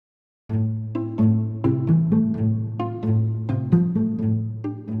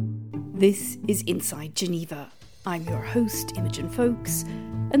This is Inside Geneva. I'm your host, Imogen Folks,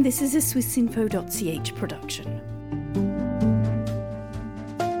 and this is a swissinfo.ch production.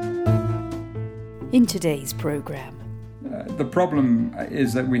 In today's programme. The problem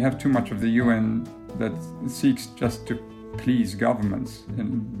is that we have too much of the UN that seeks just to please governments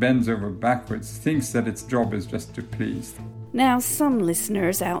and bends over backwards, thinks that its job is just to please. Now, some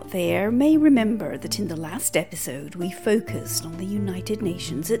listeners out there may remember that in the last episode we focused on the United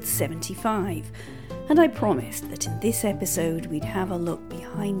Nations at 75, and I promised that in this episode we'd have a look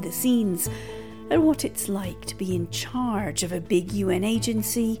behind the scenes at what it's like to be in charge of a big UN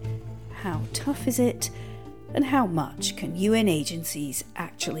agency, how tough is it, and how much can UN agencies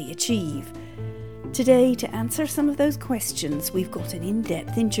actually achieve. Today, to answer some of those questions, we've got an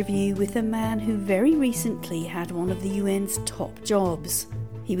in-depth interview with a man who very recently had one of the UN's top jobs.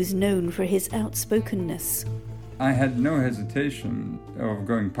 He was known for his outspokenness. I had no hesitation of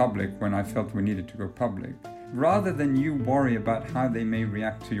going public when I felt we needed to go public. Rather than you worry about how they may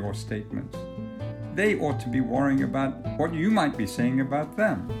react to your statements, they ought to be worrying about what you might be saying about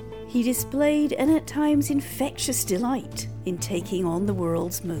them. He displayed an at times infectious delight in taking on the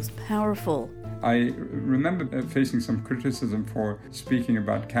world's most powerful. I remember facing some criticism for speaking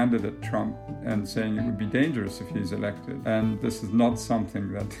about candidate Trump and saying it would be dangerous if he's elected. And this is not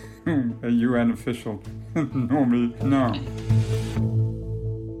something that a UN official normally knows.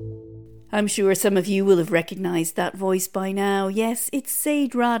 I'm sure some of you will have recognised that voice by now. Yes, it's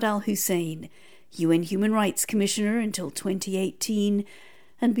Zeid Ra'ad Al Hussein, UN Human Rights Commissioner until 2018,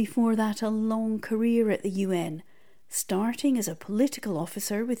 and before that a long career at the UN, starting as a political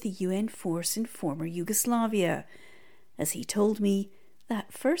officer with the UN force in former Yugoslavia. As he told me,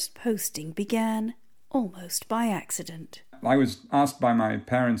 that first posting began almost by accident. I was asked by my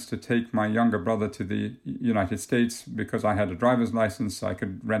parents to take my younger brother to the United States because I had a driver's license. I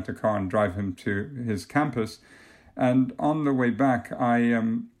could rent a car and drive him to his campus. And on the way back,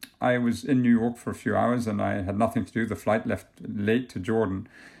 I was in New York for a few hours and I had nothing to do. The flight left late to Jordan.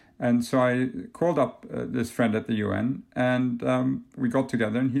 And so I called up this friend at the UN and we got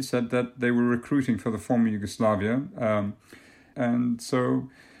together and he said that they were recruiting for the former Yugoslavia. And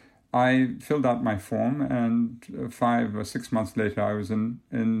so I filled out my form and 5 or 6 months later I was in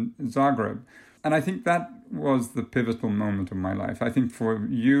Zagreb. And I think that was the pivotal moment of my life. I think for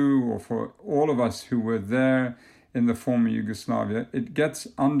you or for all of us who were there in the former Yugoslavia, it gets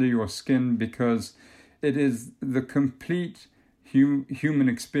under your skin because it is the complete human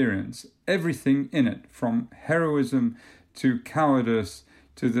experience, everything in it, from heroism to cowardice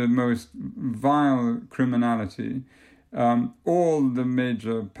to the most vile criminality. All the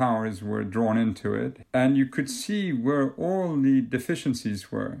major powers were drawn into it, and you could see where all the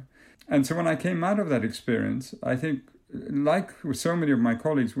deficiencies were. And so when I came out of that experience, I think, like with so many of my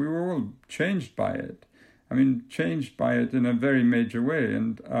colleagues, we were all changed by it. Changed by it in a very major way.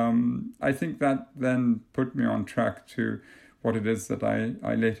 And I think that then put me on track to what it is that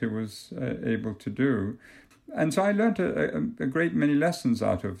I later was able to do. And so I learned a great many lessons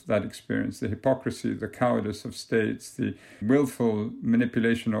out of that experience: the hypocrisy, the cowardice of states, the willful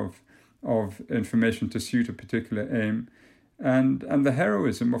manipulation of information to suit a particular aim, and the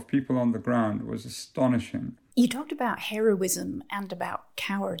heroism of people on the ground was astonishing. You talked about heroism and about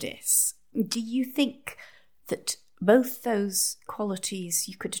cowardice. Do you think that both those qualities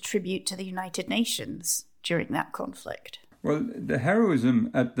you could attribute to the United Nations during that conflict? Well, the heroism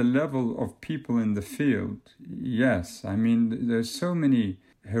at the level of people in the field, yes. There's so many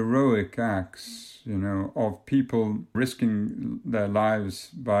heroic acts, of people risking their lives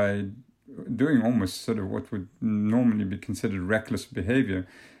by doing almost sort of what would normally be considered reckless behavior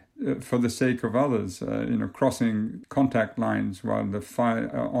for the sake of others, crossing contact lines while the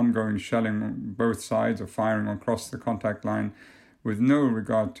ongoing shelling on both sides or firing across the contact line with no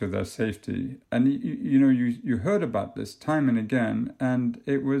regard to their safety. And you heard about this time and again, and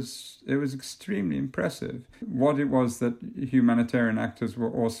it was extremely impressive what it was that humanitarian actors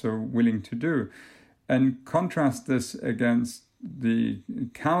were also willing to do. And contrast this against the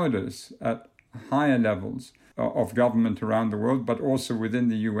cowardice at higher levels of government around the world, but also within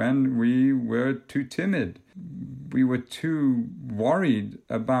the UN. We were too timid. We were too worried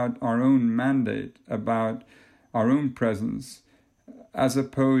about our own mandate, about our own presence, as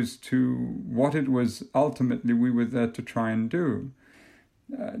opposed to what it was ultimately we were there to try and do.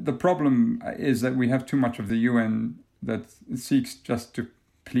 The problem is that we have too much of the UN that seeks just to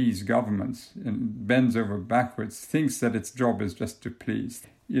please governments and bends over backwards, thinks that its job is just to please.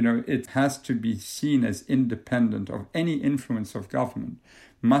 It has to be seen as independent of any influence of government,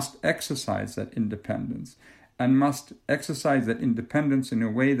 must exercise that independence, and must exercise that independence in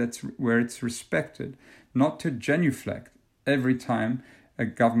a way where it's respected, not to genuflect every time a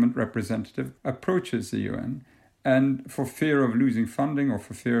government representative approaches the UN, and for fear of losing funding or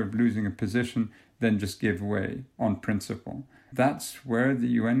for fear of losing a position, then just give way on principle. That's where the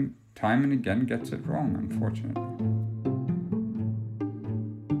UN time and again gets it wrong, unfortunately.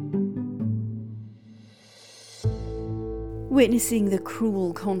 Witnessing the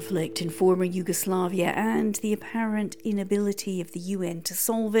cruel conflict in former Yugoslavia and the apparent inability of the UN to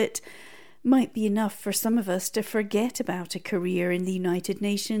solve it might be enough for some of us to forget about a career in the United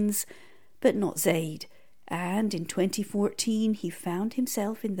Nations, but not Zeid. And in 2014 he found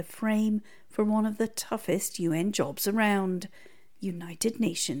himself in the frame for one of the toughest UN jobs around, United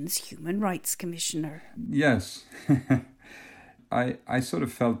Nations Human Rights Commissioner. Yes. I sort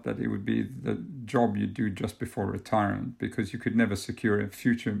of felt that it would be the job you do just before retirement, because you could never secure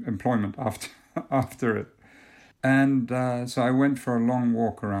future employment after it. And so I went for a long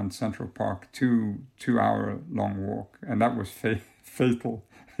walk around Central Park, two-hour long walk, and that was fatal.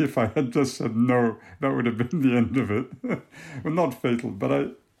 If I had just said no, that would have been the end of it. Well, not fatal,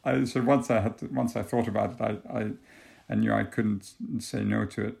 but so once I thought about it, I knew I couldn't say no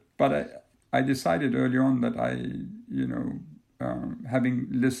to it. But I decided early on that having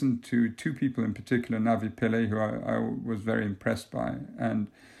listened to two people in particular, Navi Pillay, who I was very impressed by, and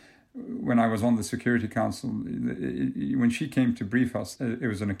when I was on the Security Council, when she came to brief us, it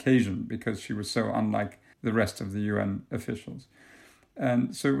was an occasion because she was so unlike the rest of the UN officials.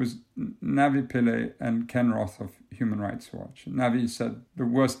 And so it was Navi Pillay and Ken Roth of Human Rights Watch. Navi said the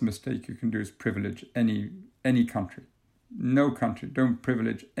worst mistake you can do is privilege any country. No country. Don't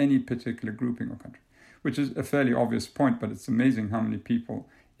privilege any particular grouping or country, which is a fairly obvious point, but it's amazing how many people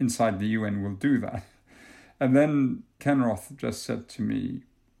inside the UN will do that. And then Ken Roth just said to me,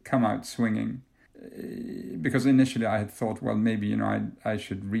 come out swinging. Because initially I had thought, well, maybe, I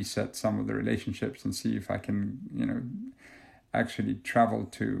should reset some of the relationships and see if I can, actually travel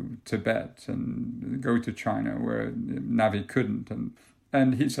to Tibet and go to China where Navi couldn't.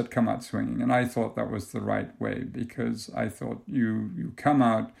 And he said, come out swinging. And I thought that was the right way, because I thought you come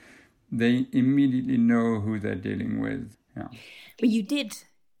out, they immediately know who they're dealing with. Yeah. But you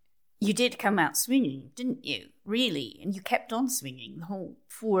did come out swinging, didn't you? Really? And you kept on swinging the whole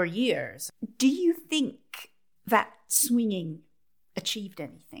 4 years. Do you think that swinging achieved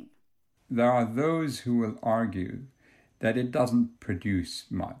anything? There are those who will argue that it doesn't produce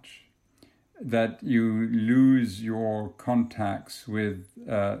much, that you lose your contacts with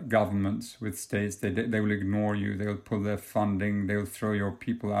governments, with states. They will ignore you, they'll pull their funding, they'll throw your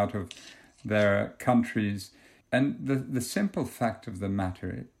people out of their countries. And the simple fact of the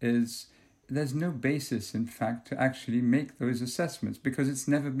matter is there's no basis, in fact, to actually make those assessments, because it's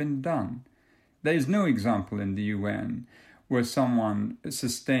never been done. There is no example in the UN where someone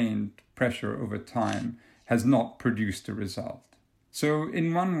sustained pressure over time has not produced a result. So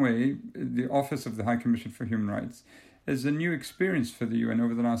in one way, the Office of the High Commissioner for Human Rights is a new experience for the UN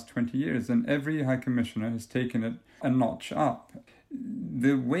over the last 20 years, and every High Commissioner has taken it a notch up.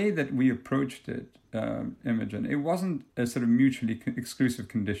 The way that we approached it, Imogen, it wasn't a sort of mutually exclusive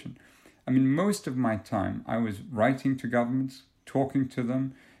condition. I mean, most of my time I was writing to governments, talking to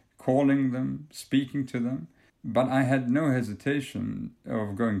them, calling them, speaking to them, but I had no hesitation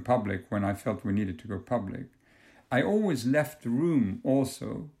of going public when I felt we needed to go public. I always left room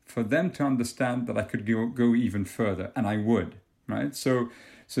also for them to understand that I could go even further, and I would, right? So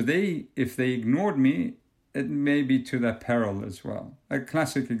if they ignored me, it may be to their peril as well. A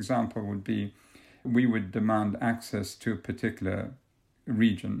classic example would be we would demand access to a particular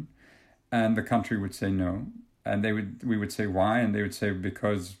region, and the country would say no, and we would say why, and they would say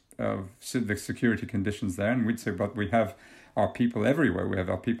because of the security conditions there, and we'd say, but we have our people everywhere. We have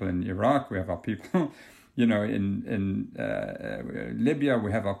our people in Iraq, we have our people, in Libya,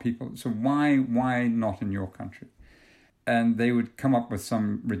 we have our people. So why not in your country? And they would come up with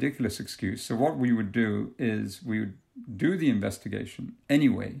some ridiculous excuse. So what we would do is we would do the investigation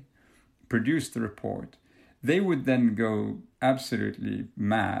anyway, produce the report. They would then go absolutely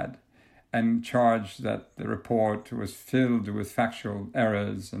mad and charge that the report was filled with factual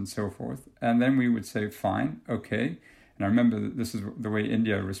errors and so forth. And then we would say, fine, okay. And I remember that this is the way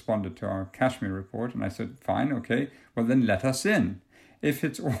India responded to our Kashmir report. And I said, fine, okay, well then let us in. If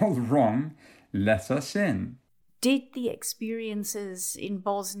it's all wrong, let us in. Did the experiences in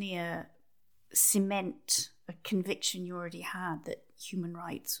Bosnia cement a conviction you already had that human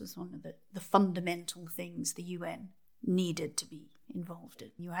rights was one of the fundamental things the UN needed to be involved in?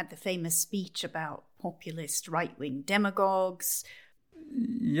 You had the famous speech about populist right-wing demagogues.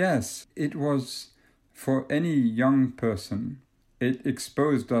 Yes, it was for any young person, it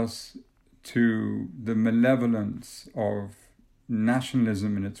exposed us to the malevolence of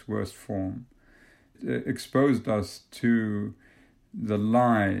nationalism in its worst form. It exposed us to the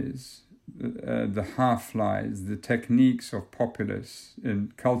lies, the half-lies, the techniques of populists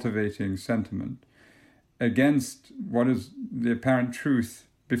in cultivating sentiment against what is the apparent truth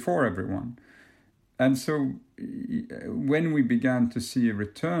before everyone. And so when we began to see a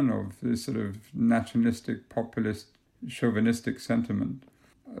return of this sort of nationalistic, populist, chauvinistic sentiment,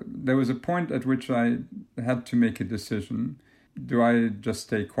 there was a point at which I had to make a decision. Do I just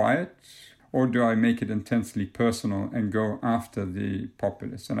stay quiet, or do I make it intensely personal and go after the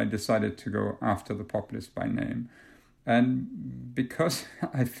populists? And I decided to go after the populists by name. And because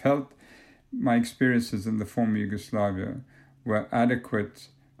I felt my experiences in the former Yugoslavia were adequate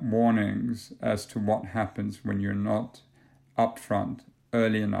warnings as to what happens when you're not upfront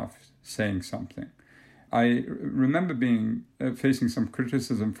early enough saying something. I remember facing some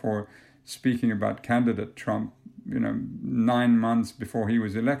criticism for speaking about candidate Trump, 9 months before he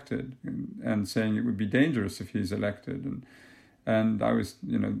was elected, and saying it would be dangerous if he's elected, and I was,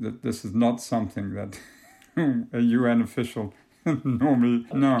 that this is not something that a UN official normally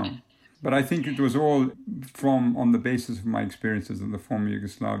no. But I think it was all on the basis of my experiences in the former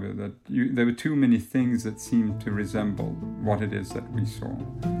Yugoslavia, that there were too many things that seemed to resemble what it is that we saw.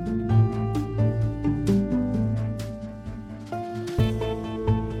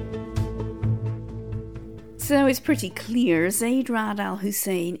 So it's pretty clear Zaid Ra'ad Al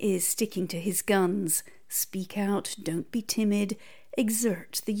Hussein is sticking to his guns. Speak out, don't be timid,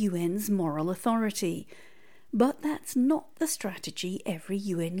 exert the UN's moral authority. But that's not the strategy every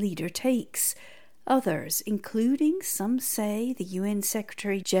UN leader takes. Others, including some say the UN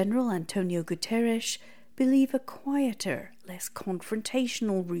Secretary-General Antonio Guterres, believe a quieter, less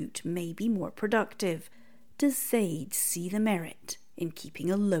confrontational route may be more productive. Does Zaid see the merit in keeping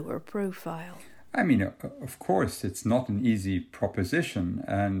a lower profile? I mean, of course, it's not an easy proposition,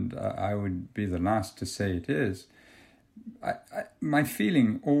 and I would be the last to say it is. My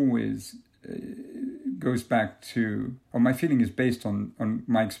feeling always goes back to, or my feeling is based on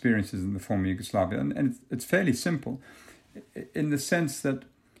my experiences in the former Yugoslavia, and it's fairly simple, in the sense that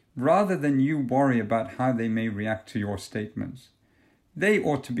rather than you worry about how they may react to your statements, they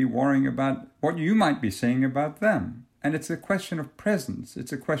ought to be worrying about what you might be saying about them. And it's a question of presence.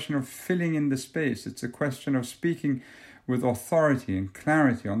 It's a question of filling in the space. It's a question of speaking with authority and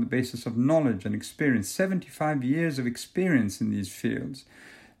clarity on the basis of knowledge and experience. 75 years of experience in these fields.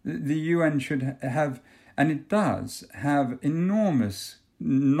 The UN should have, and it does, have enormous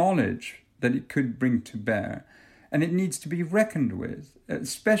knowledge that it could bring to bear. And it needs to be reckoned with,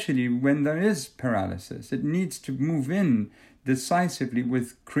 especially when there is paralysis. It needs to move in decisively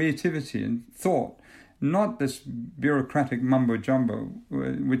with creativity and thought. Not this bureaucratic mumbo-jumbo,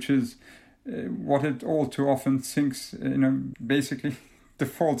 which is what it all too often thinks, basically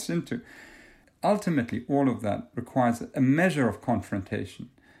defaults into. Ultimately, all of that requires a measure of confrontation,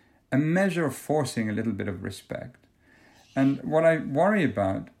 a measure of forcing a little bit of respect. And what I worry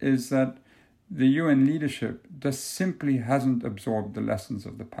about is that the UN leadership just simply hasn't absorbed the lessons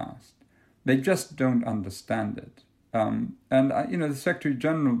of the past. They just don't understand it. The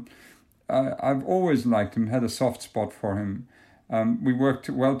Secretary-General, I've always liked him, had a soft spot for him. We worked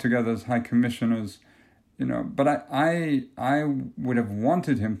well together as High Commissioners, but I would have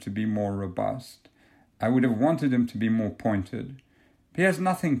wanted him to be more robust. I would have wanted him to be more pointed. He has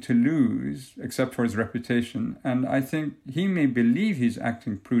nothing to lose except for his reputation, and I think he may believe he's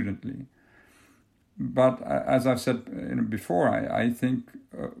acting prudently. But as I've said before, I think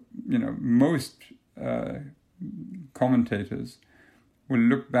most commentators will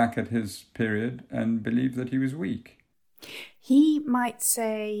look back at his period and believe that he was weak. He might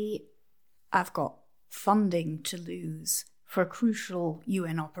say, I've got funding to lose for crucial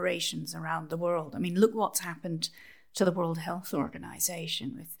UN operations around the world. I mean, look what's happened to the World Health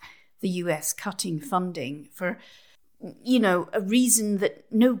Organization with the US cutting funding for, a reason that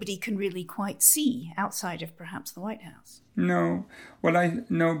nobody can really quite see outside of perhaps the White House. No.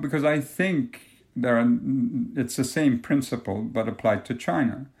 Well, because I think it's the same principle, but applied to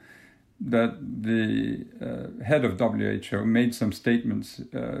China, that the head of WHO made some statements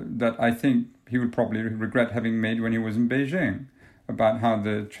that I think he would probably regret having made when he was in Beijing, about how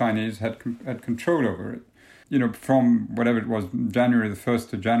the Chinese had control over it. From whatever it was, January the 1st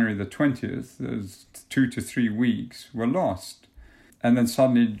to January the 20th, those 2 to 3 weeks were lost. And then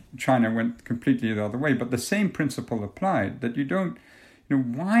suddenly China went completely the other way. But the same principle applied, that you don't,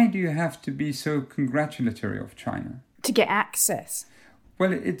 why do you have to be so congratulatory of China? To get access.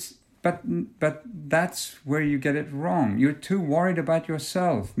 Well, But that's where you get it wrong. You're too worried about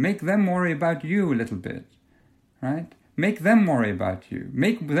yourself. Make them worry about you a little bit, right? Make them worry about you.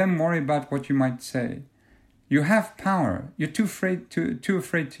 Make them worry about what you might say. You have power. You're too afraid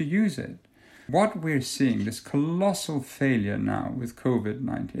to use it. What we're seeing, this colossal failure now with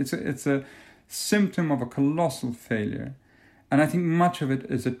COVID-19, it's a symptom of a colossal failure. And I think much of it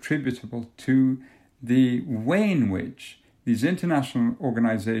is attributable to the way in which these international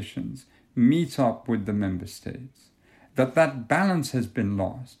organizations meet up with the member states. That balance has been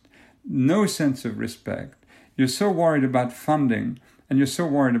lost. No sense of respect. You're so worried about funding and you're so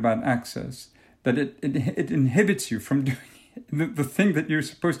worried about access that it inhibits you from doing the thing that you're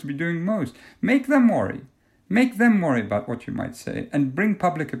supposed to be doing most. Make them worry. Make them worry about what you might say and bring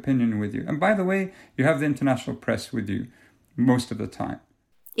public opinion with you. And by the way, you have the international press with you most of the time.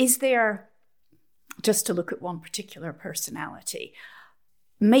 Is there, just to look at one particular personality,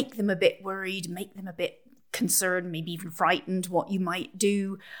 make them a bit worried, make them a bit concerned, maybe even frightened what you might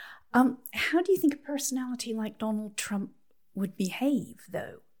do? How do you think a personality like Donald Trump would behave,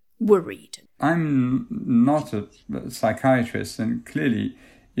 though, worried? I'm not a psychiatrist, and clearly,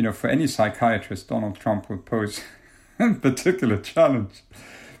 for any psychiatrist, Donald Trump would pose a particular challenge.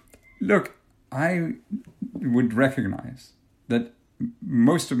 Look, I would recognize that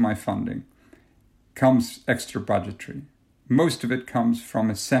most of my funding comes extra budgetary. Most of it comes from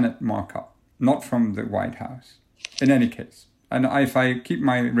a Senate markup, not from the White House, in any case. And if I keep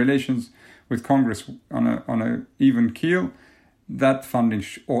my relations with Congress on a even keel, that funding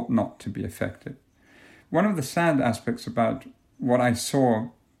ought not to be affected. One of the sad aspects about what I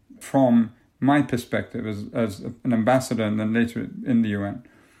saw from my perspective as an ambassador and then later in the UN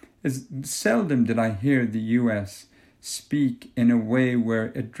is seldom did I hear the US speak in a way where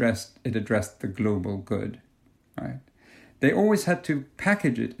it addressed the global good, right? They always had to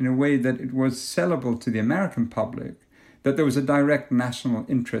package it in a way that it was sellable to the American public, that there was a direct national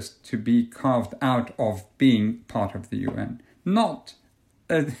interest to be carved out of being part of the UN, not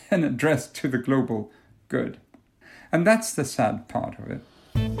an address to the global good. And that's the sad part of it.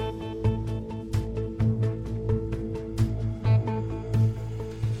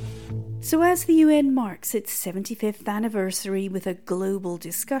 So as the UN marks its 75th anniversary with a global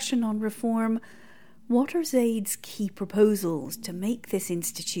discussion on reform, what are Zaid's key proposals to make this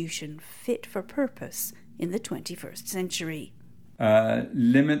institution fit for purpose in the 21st century?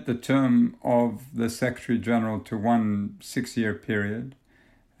 Limit the term of the Secretary General to 1 6-year period.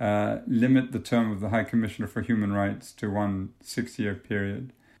 Limit the term of the High Commissioner for Human Rights to 1 6-year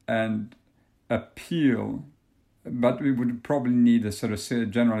period. And appeal, but we would probably need a sort of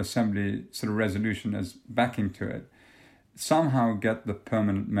General Assembly sort of resolution as backing to it. Somehow get the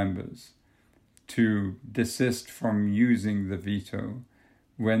permanent members to desist from using the veto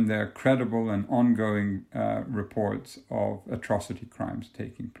when there are credible and ongoing reports of atrocity crimes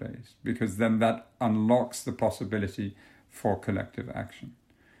taking place, because then that unlocks the possibility for collective action.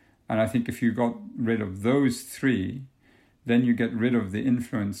 And I think if you got rid of those three, then you get rid of the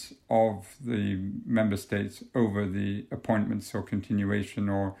influence of the member states over the appointments or continuation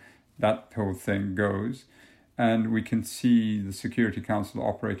or that whole thing goes. And we can see the Security Council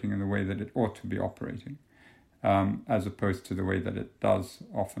operating in the way that it ought to be operating, as opposed to the way that it does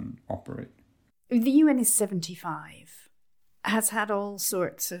often operate. The UN is 75, has had all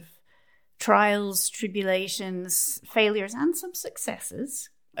sorts of trials, tribulations, failures, and some successes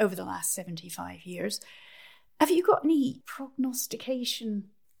over the last 75 years. Have you got any prognostication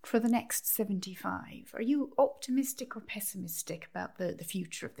for the next 75? Are you optimistic or pessimistic about the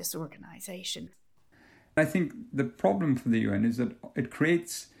future of this organisation? I think the problem for the UN is that it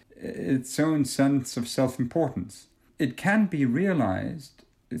creates its own sense of self-importance. It can be realized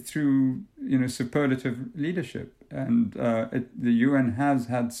through, superlative leadership. And the UN has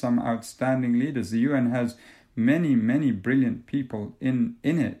had some outstanding leaders. The UN has many, many brilliant people in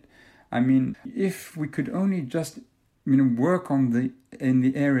it. I mean, if we could only just, work in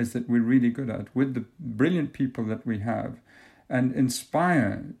the areas that we're really good at with the brilliant people that we have and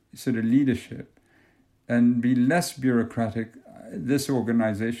inspire sort of leadership and be less bureaucratic, this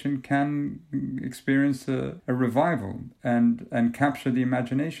organization can experience a revival and capture the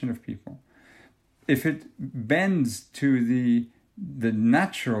imagination of people. If it bends to the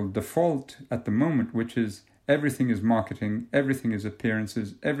natural default at the moment, which is everything is marketing, everything is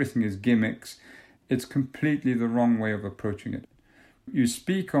appearances, everything is gimmicks, it's completely the wrong way of approaching it. You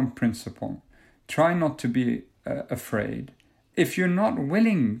speak on principle. Try not to be afraid. If you're not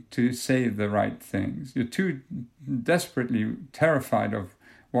willing to say the right things, you're too desperately terrified of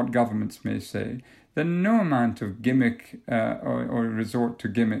what governments may say, then no amount of gimmick or resort to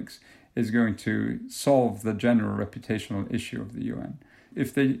gimmicks is going to solve the general reputational issue of the UN.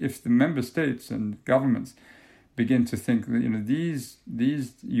 If the member states and governments begin to think that these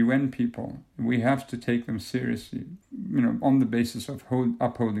UN people, we have to take them seriously, on the basis of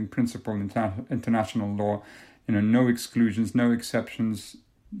upholding principled international law, no exclusions, no exceptions.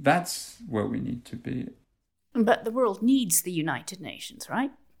 That's where we need to be. But the world needs the United Nations,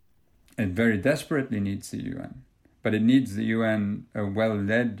 right? It very desperately needs the UN, but it needs the UN, a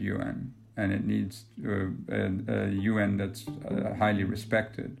well-led UN, and it needs a UN that's highly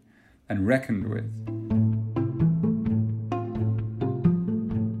respected and reckoned with.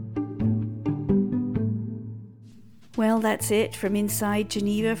 Well, that's it from Inside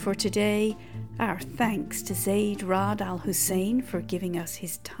Geneva for today. Our thanks to Zaid Rad Al Hussein for giving us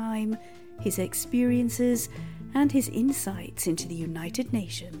his time, his experiences, and his insights into the United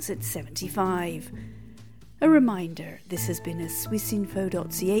Nations at 75. A reminder, this has been a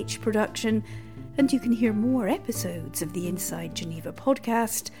swissinfo.ch production, and you can hear more episodes of the Inside Geneva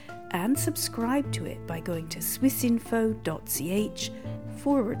podcast and subscribe to it by going to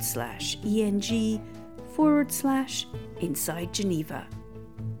swissinfo.ch/ENG/Inside Geneva.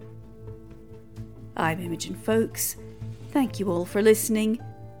 I'm Imogen Folks. Thank you all for listening.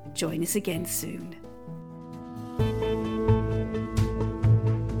 Join us again soon.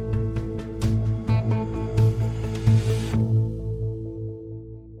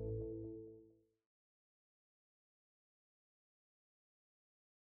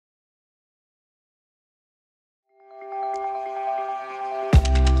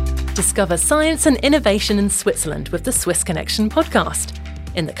 Discover science and innovation in Switzerland with the Swiss Connection podcast.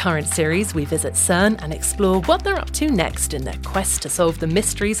 In the current series, we visit CERN and explore what they're up to next in their quest to solve the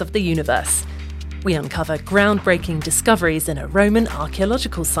mysteries of the universe. We uncover groundbreaking discoveries in a Roman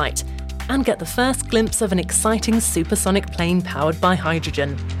archaeological site and get the first glimpse of an exciting supersonic plane powered by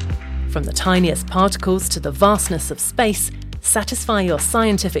hydrogen. From the tiniest particles to the vastness of space, satisfy your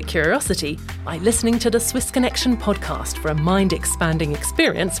scientific curiosity by listening to the Swiss Connection podcast for a mind-expanding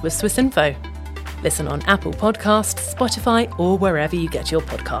experience with Swiss Info. Listen on Apple Podcasts, Spotify, or wherever you get your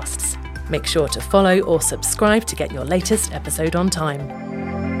podcasts. Make sure to follow or subscribe to get your latest episode on time.